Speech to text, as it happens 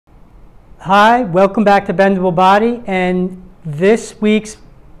Hi, welcome back to Bendable Body, and this week's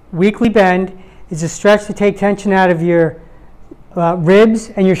weekly bend is a stretch to take tension out of your ribs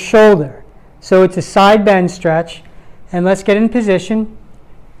and your shoulder. So it's a side bend stretch, and let's get in position.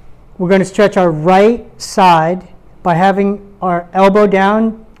 We're going to stretch our right side by having our elbow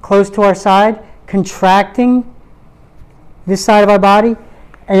down close to our side, contracting this side of our body,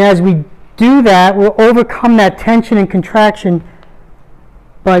 and as we do that, we'll overcome that tension and contraction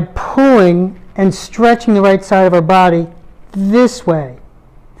by pulling and stretching the right side of our body this way.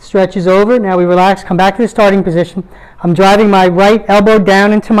 Stretch is over. Now we relax, come back to the starting position. I'm driving my right elbow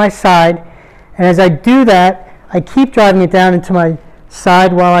down into my side, and as I do that, I keep driving it down into my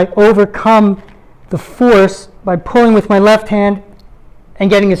side while I overcome the force by pulling with my left hand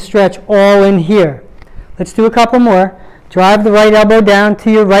and getting a stretch all in here. Let's do a couple more. Drive the right elbow down to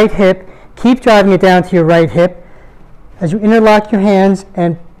your right hip. Keep driving it down to your right hip as you interlock your hands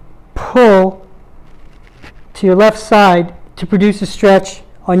and pull to your left side to produce a stretch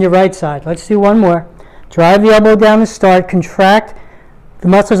on your right side. Let's do one more. Drive the elbow down to start. Contract the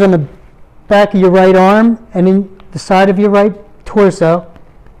muscles on the back of your right arm and in the side of your right torso,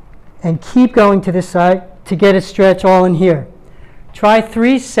 and keep going to this side to get a stretch all in here. Try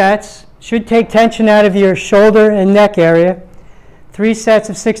 3 sets. Should take tension out of your shoulder and neck area. 3 sets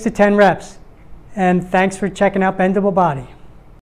of 6 to 10 reps. And thanks for checking out Bendable Body.